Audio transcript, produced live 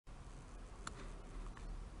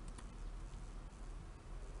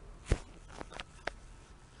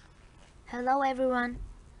Hello everyone.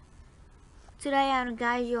 Today I will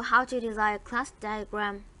guide you how to design a class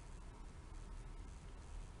diagram.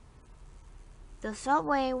 The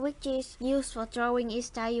software which is used for drawing is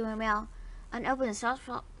StarUML, an open source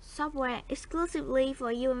software exclusively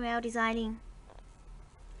for UML designing.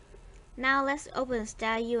 Now let's open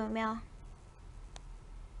StarUML.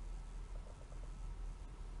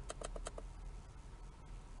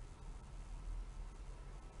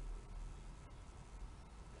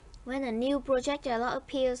 When a new project dialog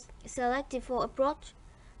appears, select Default Approach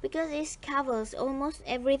because it covers almost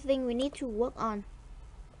everything we need to work on.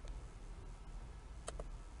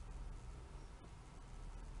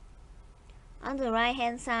 On the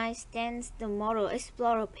right-hand side stands the Model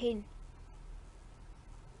Explorer pane.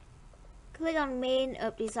 Click on Main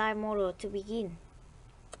of Design Model to begin.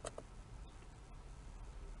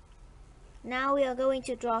 Now we are going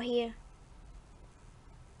to draw here.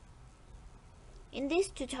 In this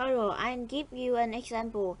tutorial, I'll give you an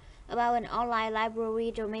example about an online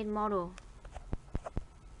library domain model.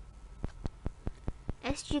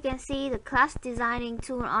 As you can see, the class designing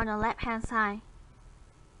tool on the left-hand side.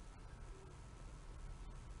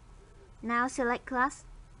 Now select class.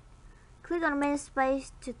 Click on main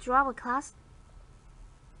space to draw a class.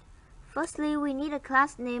 Firstly, we need a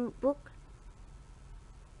class named Book.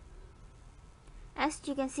 As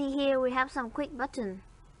you can see here, we have some quick buttons.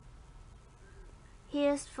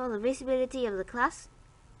 Here's for the visibility of the class.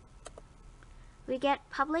 We get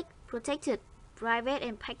public, protected, private,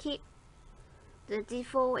 and package. The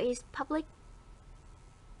default is public.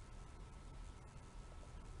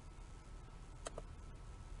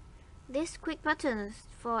 This quick button is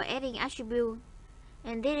for adding attribute,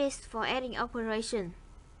 and this is for adding operation.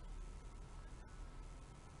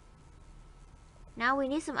 Now we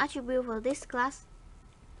need some attribute for this class.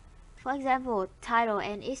 For example, title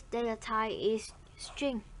and its data type is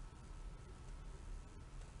string.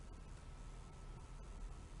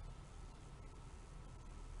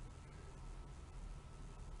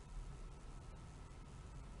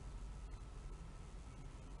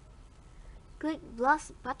 Click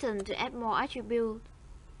plus button to add more attribute.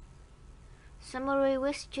 Summary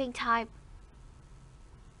with string type.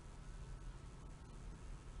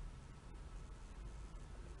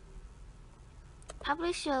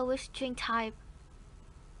 Publisher with string type.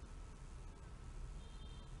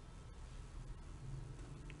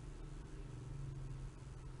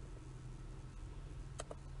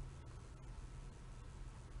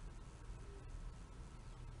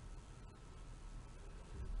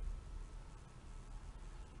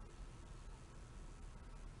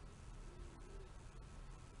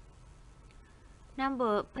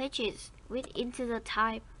 Number of pages with integer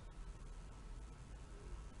type.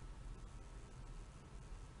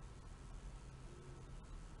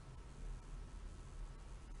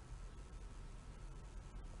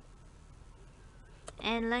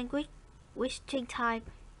 And language with string type.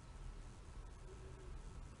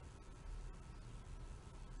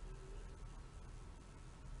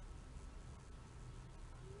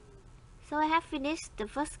 So I have finished the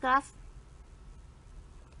first class.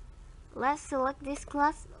 Let's select this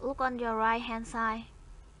class. Look on your right hand side.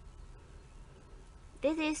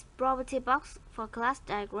 This is property box for class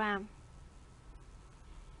diagram.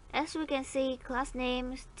 As we can see, class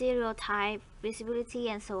name, stereotype, visibility,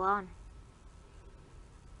 and so on.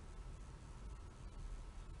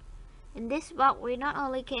 In this box, we not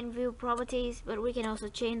only can view properties, but we can also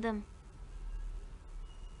change them.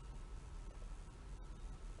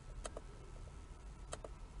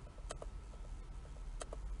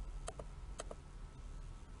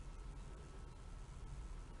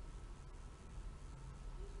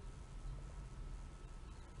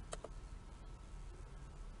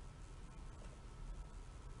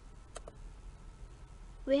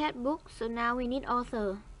 We had book, so now we need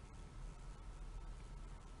author.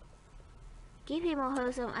 Give him or her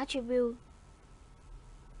some attribute.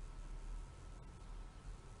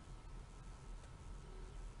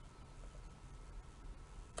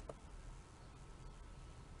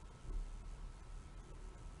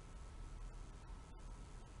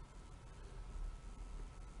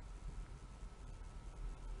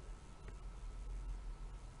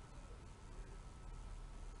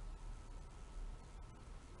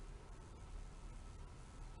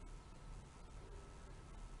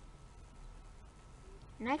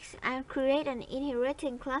 Next, I'll create an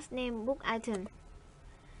inheriting class named Book Item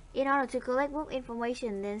in order to collect book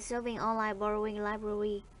information, then serving online borrowing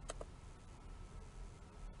library.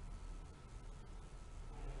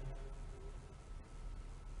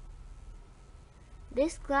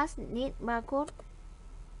 This class needs barcode.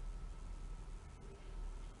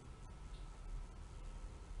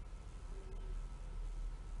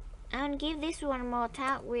 can give this one more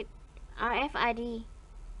tag with RFID.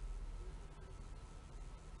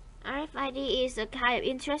 RFID is a kind of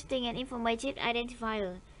interesting and informative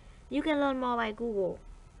identifier. You can learn more by Google.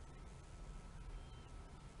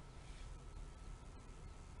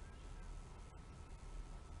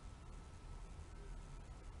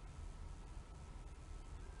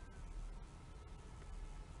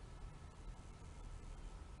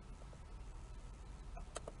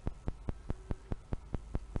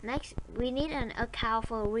 Next, we need an account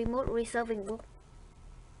for remote reserving book.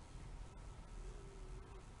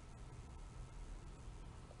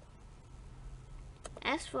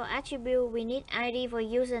 As for attribute, we need ID for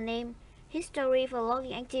username, history for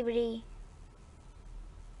login activity.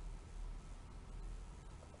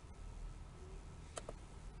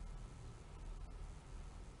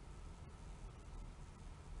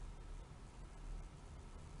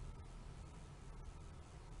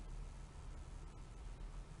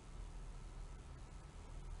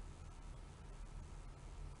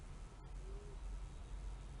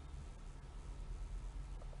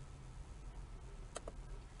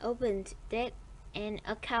 Open date and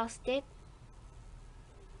account state.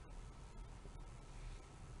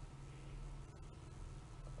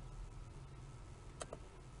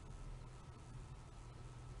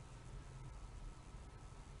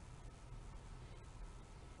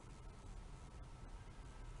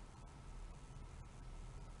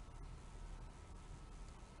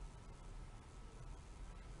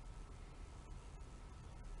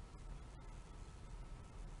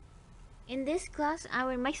 In this class, I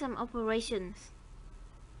will make some operations.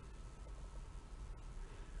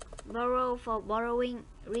 Borrow for borrowing,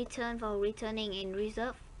 return for returning, and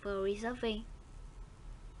reserve for reserving.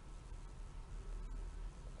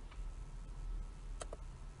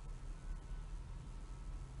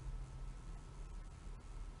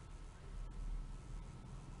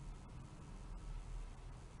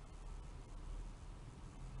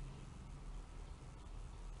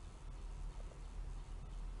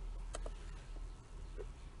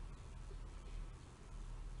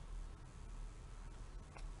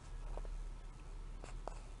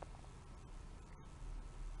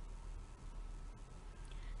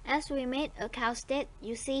 As we made account state,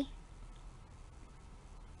 you see.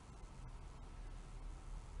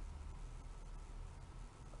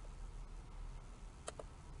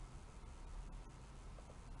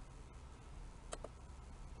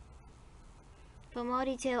 For more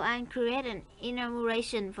detail, I create an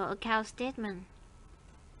enumeration for account statement.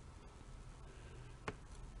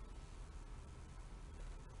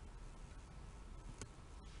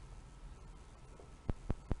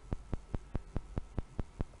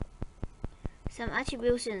 Some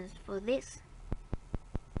attributions for this.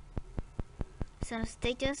 Some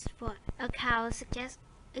status for accounts such as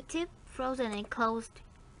active, frozen, and closed.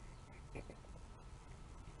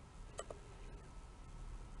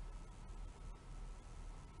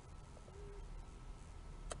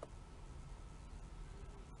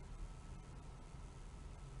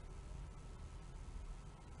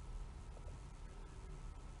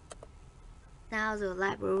 Now the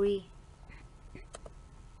library.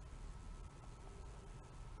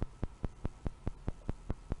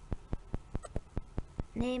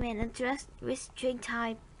 Name and address with string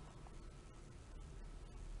type.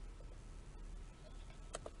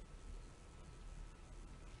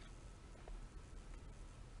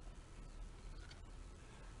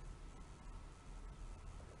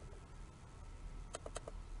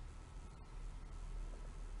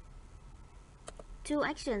 Two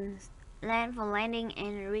actions, land for landing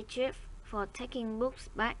and retrieve for taking books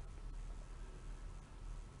back.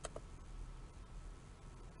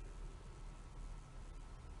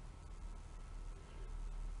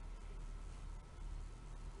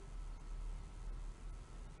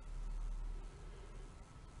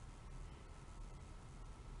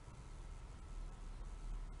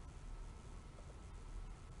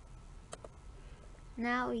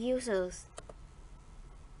 Now users.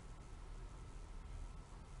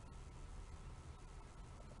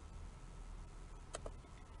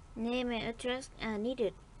 Name and address are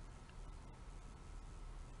needed.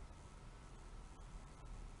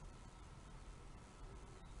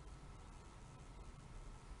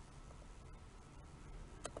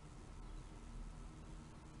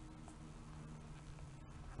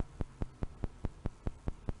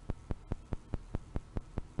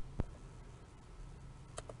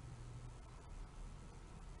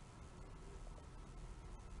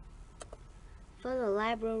 For the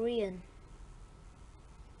librarian,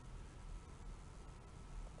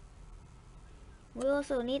 we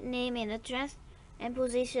also need name and address and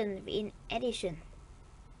position in edition.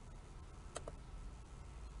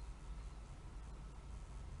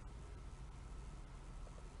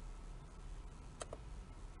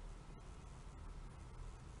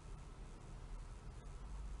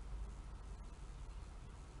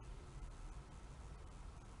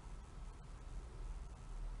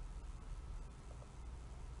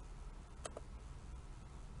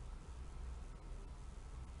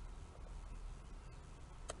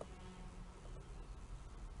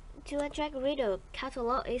 To attract reader,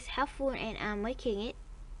 catalog is helpful and I'm making it.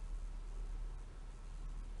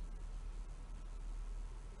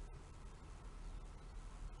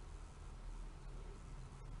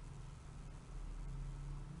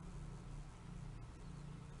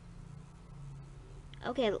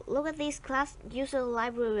 Okay, look at this class user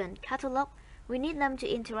librarian catalog. We need them to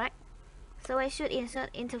interact, so I should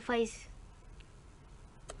insert interface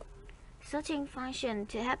searching function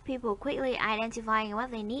to help people quickly identifying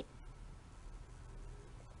what they need,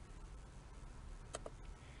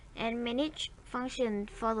 and manage function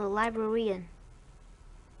for the librarian.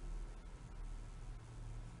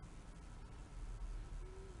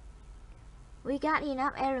 We got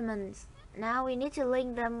enough elements. Now we need to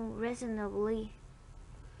link them reasonably.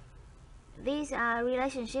 These are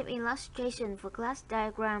relationship illustration for class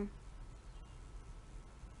diagram.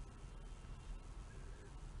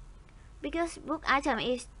 Because book item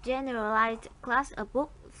is generalized class of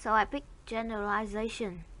book, so I pick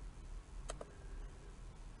generalization.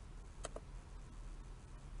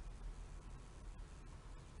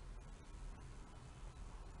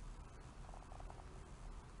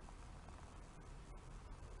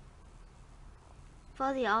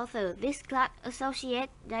 For the author, this class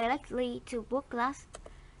associates directly to book class,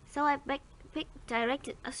 so I pick direct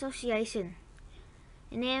association.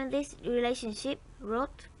 Name this relationship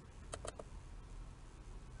wrote.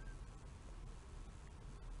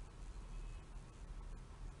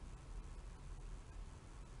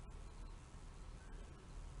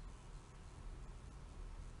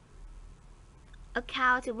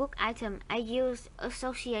 Account to book item, I use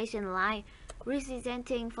association line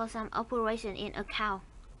representing for some operation in account.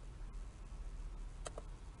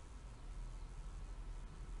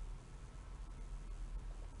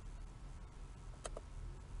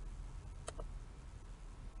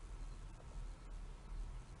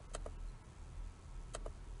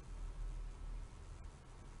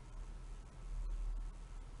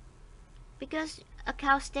 Because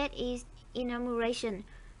account state is enumeration,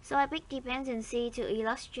 so I pick dependency to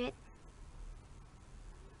illustrate.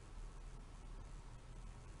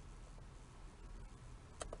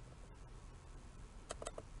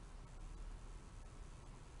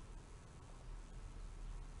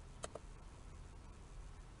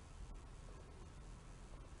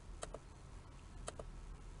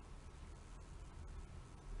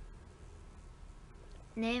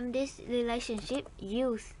 Name this relationship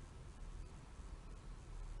use.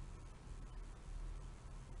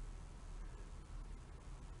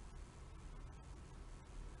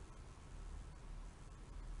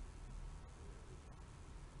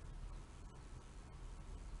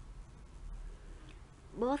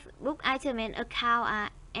 Both book item and account are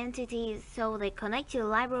entities, so they connect to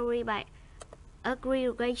library by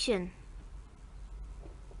aggregation.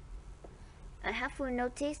 A helpful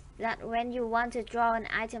notice that when you want to draw an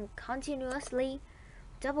item continuously,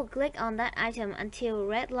 double-click on that item until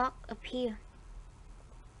red lock appears.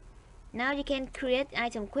 Now you can create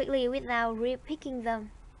items quickly without re-picking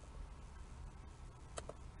them.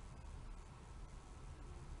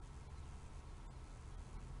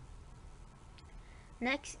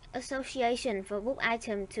 Next, association for book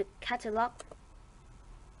item to catalog.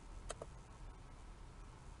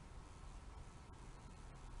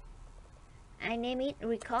 I name it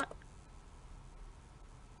record.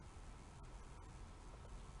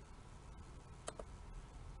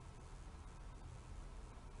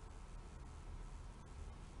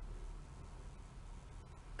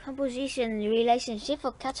 Composition relationship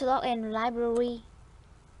for catalog and library.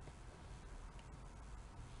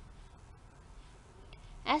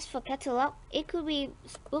 As for catalog, it could be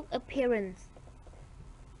book appearance.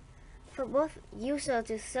 For both user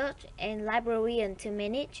to search and librarian to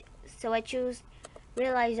manage, so I choose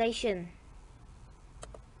realization.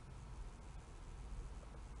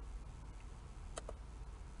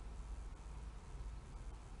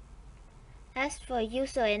 As for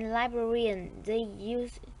user and librarian, they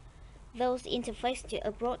use those interfaces to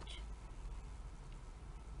approach.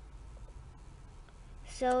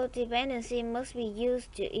 So dependency must be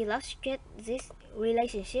used to illustrate this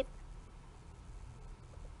relationship.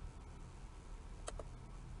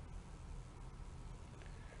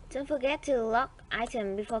 Don't forget to lock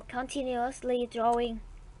item before continuously drawing.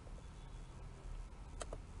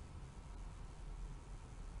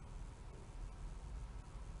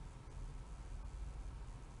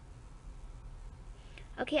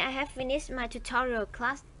 Okay, I have finished my tutorial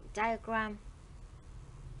class diagram.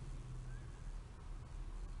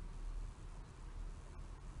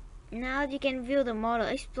 Now you can view the Model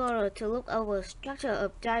Explorer to look over structure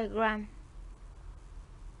of diagram.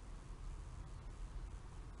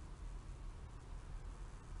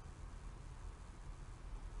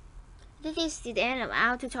 This is the end of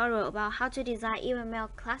our tutorial about how to design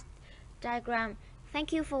UML class diagram.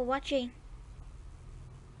 Thank you for watching.